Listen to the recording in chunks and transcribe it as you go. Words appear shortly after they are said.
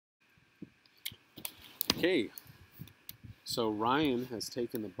Okay, so Ryan has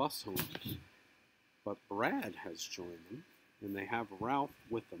taken the bus home, but Brad has joined them, and they have Ralph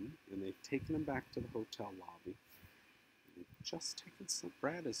with them, and they've taken him back to the hotel lobby. And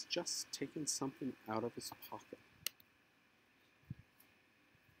Brad has just taken something out of his pocket.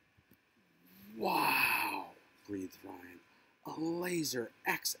 Wow, breathed Ryan. A Laser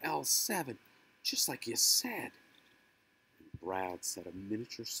XL7, just like you said. And Brad set a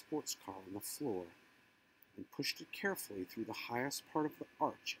miniature sports car on the floor and pushed it carefully through the highest part of the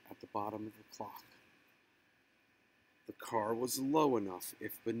arch at the bottom of the clock. The car was low enough,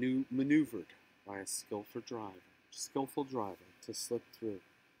 if maneuvered by a skillful driver to slip through.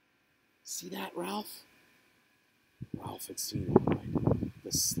 See that, Ralph? Ralph had seen it all right.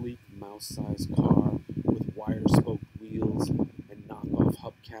 The sleek, mouse-sized car with wire-spoke wheels and knockoff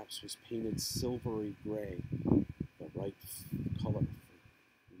hubcaps was painted silvery gray, the right color for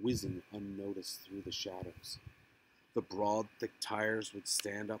whizzing unnoticed through the shadows. The broad, thick tires would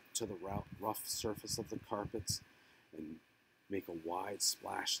stand up to the rough surface of the carpets and make a wide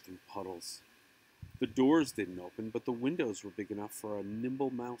splash through puddles. The doors didn't open, but the windows were big enough for a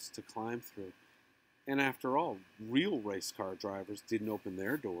nimble mouse to climb through. And after all, real race car drivers didn't open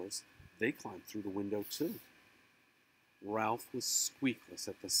their doors. They climbed through the window too. Ralph was squeakless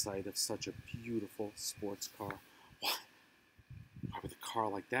at the sight of such a beautiful sports car. Why, with a car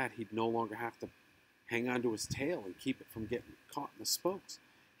like that, he'd no longer have to hang onto his tail and keep it from getting caught in the spokes.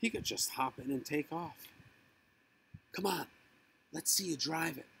 He could just hop in and take off. Come on, let's see you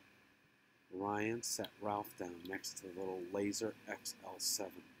drive it. Ryan sat Ralph down next to the little Laser XL7.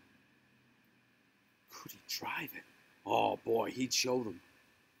 Could he drive it? Oh boy, he'd show them.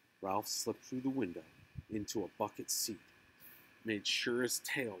 Ralph slipped through the window into a bucket seat, made sure his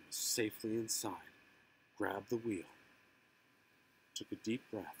tail was safely inside, grabbed the wheel, took a deep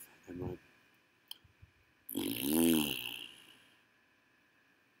breath, and went.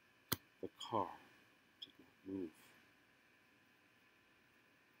 The car did not move.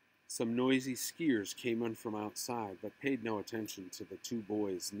 Some noisy skiers came in from outside, but paid no attention to the two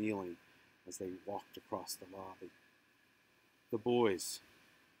boys kneeling as they walked across the lobby. The boys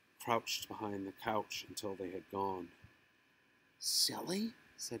crouched behind the couch until they had gone. Silly,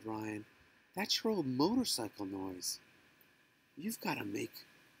 said Ryan. That's your old motorcycle noise. You've got to make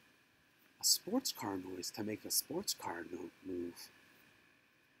a sports car noise to make a sports car move.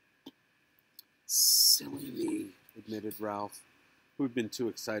 Silly me, admitted Ralph, who had been too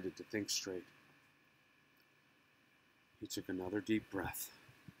excited to think straight. He took another deep breath,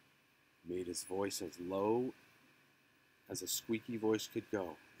 made his voice as low as a squeaky voice could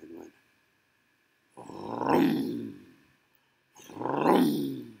go, and went, vroom,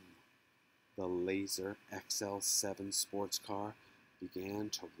 vroom. The Laser XL7 sports car began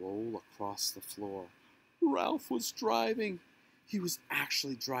to roll across the floor. Ralph was driving. He was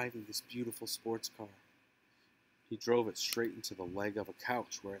actually driving this beautiful sports car. He drove it straight into the leg of a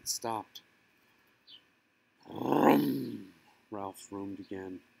couch where it stopped. Vroom! Ralph roomed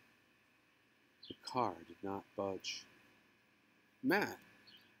again. The car did not budge. Matt,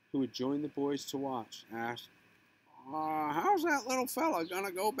 who had joined the boys to watch, asked, how's that little fella going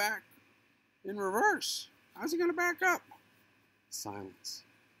to go back in reverse? How's he going to back up? Silence.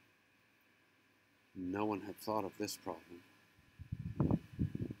 No one had thought of this problem.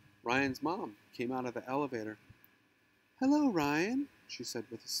 Ryan's mom came out of the elevator. Hello, Ryan, she said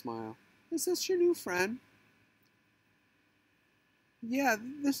with a smile. Is this your new friend? Yeah,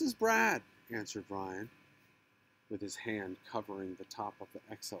 this is Brad, answered Ryan, with his hand covering the top of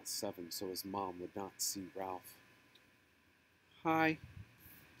the XL7 so his mom would not see Ralph. Hi.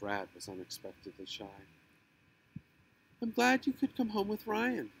 Brad was unexpectedly shy. I'm glad you could come home with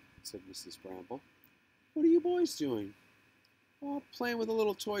Ryan, said Mrs. Bramble. What are you boys doing? Oh, playing with a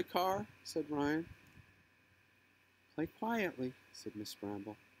little toy car, said Ryan. Play quietly, said Miss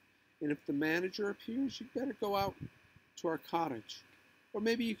Bramble. And if the manager appears, you'd better go out to our cottage. Or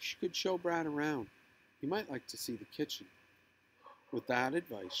maybe you could show Brad around. He might like to see the kitchen. With that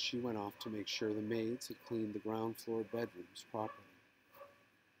advice, she went off to make sure the maids had cleaned the ground floor bedrooms properly.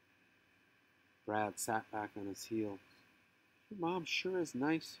 Brad sat back on his heels. Your mom sure is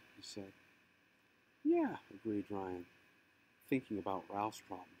nice, he said. Yeah, agreed Ryan, thinking about Ralph's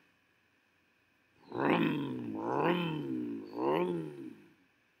problem. Vroom, vroom, vroom.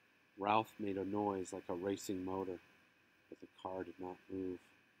 Ralph made a noise like a racing motor, but the car did not move.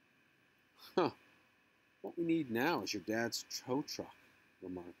 Huh. What we need now is your dad's tow truck,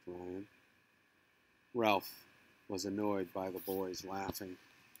 remarked Ryan. Ralph was annoyed by the boys laughing.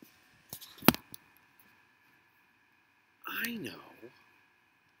 I know.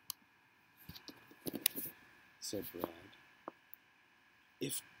 said Brad.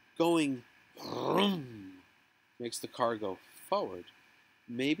 If going vroom makes the car go forward,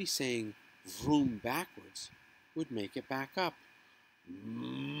 maybe saying vroom backwards would make it back up.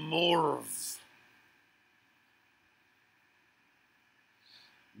 Morv.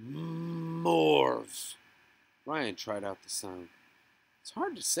 Morv. Ryan tried out the sound. It's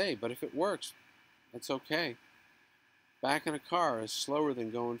hard to say, but if it works, that's okay. Back in a car is slower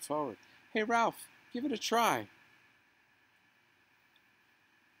than going forward. Hey, Ralph, give it a try.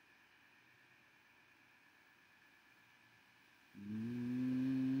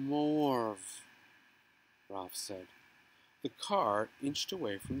 Morv, Ralph said. The car inched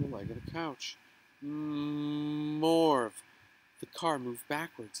away from the leg of the couch. Morv. The car moved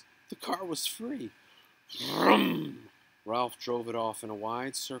backwards. The car was free. Vroom! Ralph drove it off in a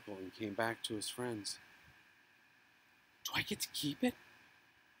wide circle and came back to his friends. Do I get to keep it?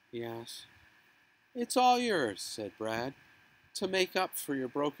 He asked. It's all yours, said Brad, to make up for your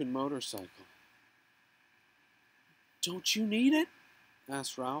broken motorcycle. Don't you need it?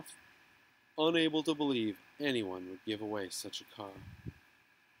 Asked Ralph, unable to believe anyone would give away such a car.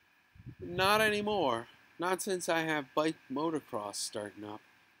 Not anymore. Not since I have bike motocross starting up.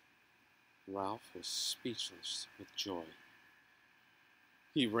 Ralph was speechless with joy.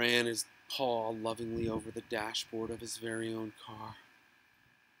 He ran his paw lovingly over the dashboard of his very own car.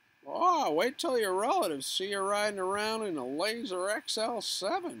 Oh, wait till your relatives see you riding around in a Laser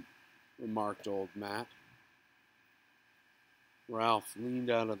XL7, remarked old Matt. Ralph leaned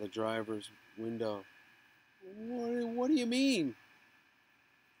out of the driver's window. What do you mean?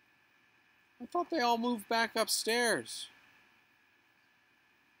 I thought they all moved back upstairs.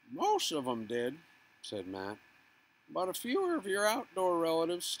 Most of them did, said Matt. But a few of your outdoor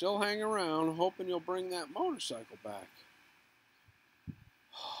relatives still hang around, hoping you'll bring that motorcycle back.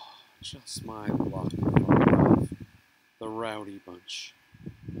 Just my luck, Ralph. The rowdy bunch.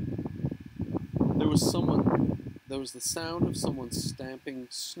 There was the sound of someone stamping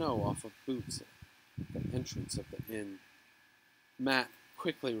snow off of boots at the entrance of the inn. Matt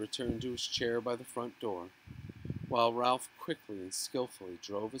quickly returned to his chair by the front door, while Ralph quickly and skillfully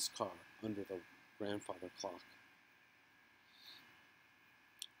drove his car under the grandfather clock.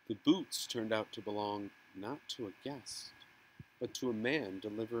 The boots turned out to belong not to a guest, but to a man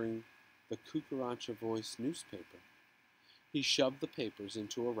delivering the Cucaracha Voice newspaper. He shoved the papers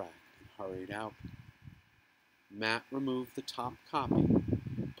into a rack and hurried out. Matt removed the top copy,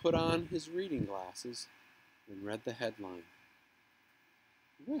 put on his reading glasses, and read the headline.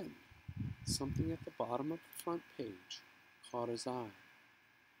 Then, something at the bottom of the front page caught his eye.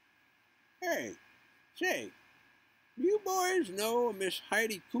 Hey, say, do you boys know a Miss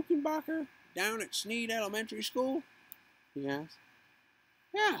Heidi Kuchenbacher down at Sneed Elementary School? He asked.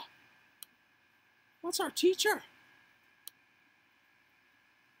 Yeah. That's our teacher.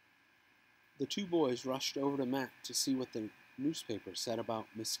 The two boys rushed over to Matt to see what the newspaper said about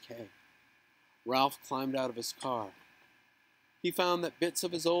Miss K. Ralph climbed out of his car. He found that bits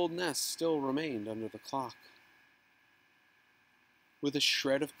of his old nest still remained under the clock. With a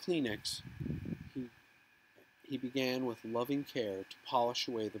shred of Kleenex, he began with loving care to polish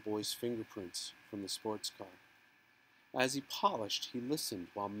away the boy's fingerprints from the sports car. As he polished, he listened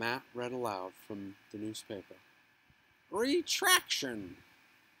while Matt read aloud from the newspaper. Retraction.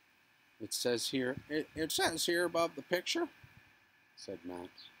 It says here above the picture, said Matt.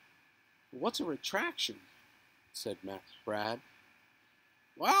 What's a retraction? Said Brad.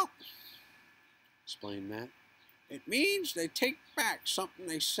 Well, explained Matt, it means they take back something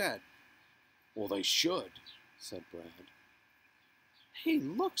they said. Well, they should, said Brad. Hey,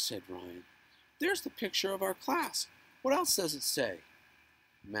 look, said Ryan. There's the picture of our class. What else does it say?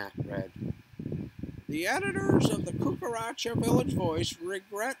 Matt read. The editors of the Cucaracha Village Voice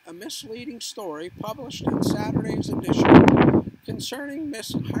regret a misleading story published in Saturday's edition concerning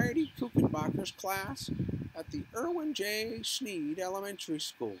Miss Heidi Kuchenbacher's class at the Irwin J. Sneed Elementary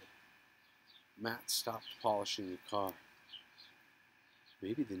School. Matt stopped polishing the car.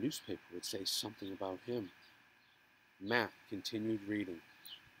 Maybe the newspaper would say something about him. Matt continued reading.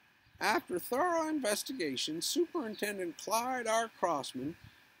 After thorough investigation, Superintendent Clyde R. Crossman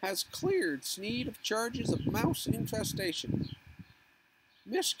has cleared Sneed of charges of mouse infestation.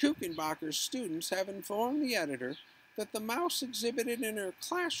 Miss Kuchenbacher's students have informed the editor that the mouse exhibited in her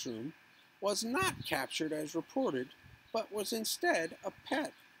classroom was not captured as reported, but was instead a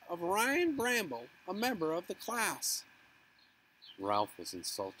pet of Ryan Bramble, a member of the class. Ralph was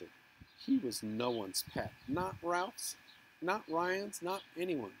insulted. He was no one's pet, not Ralph's, not Ryan's, not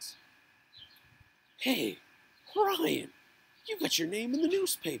anyone's. Hey, Ryan, you got your name in the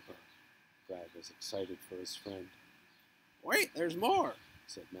newspaper, Brad was excited for his friend. "Wait, there's more,"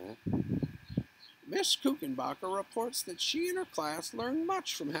 said Matt. "Miss Kuchenbacher reports that she and her class learned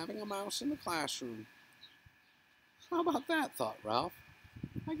much from having a mouse in the classroom." "How about that?" thought Ralph.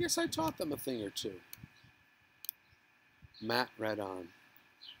 "I guess I taught them a thing or two." Matt read on.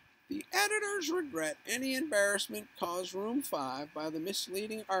 "The editors regret any embarrassment caused Room 5 by the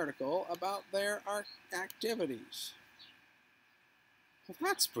misleading article about their activities." "Well,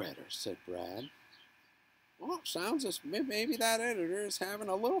 that's better," said Brad. "Well, sounds as maybe that editor is having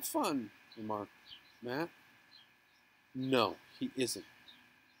a little fun," remarked Matt. "No, he isn't."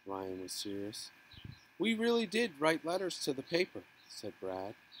 Ryan was serious. "We really did write letters to the paper," said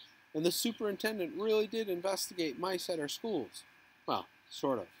Brad. "And the superintendent really did investigate mice at our schools. Well,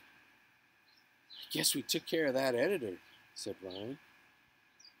 sort of." "I guess we took care of that editor," said Ryan.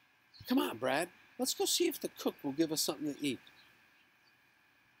 "Come on, Brad. Let's go see if the cook will give us something to eat."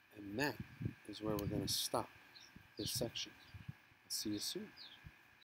 And that is where we're going to stop this section. I'll see you soon.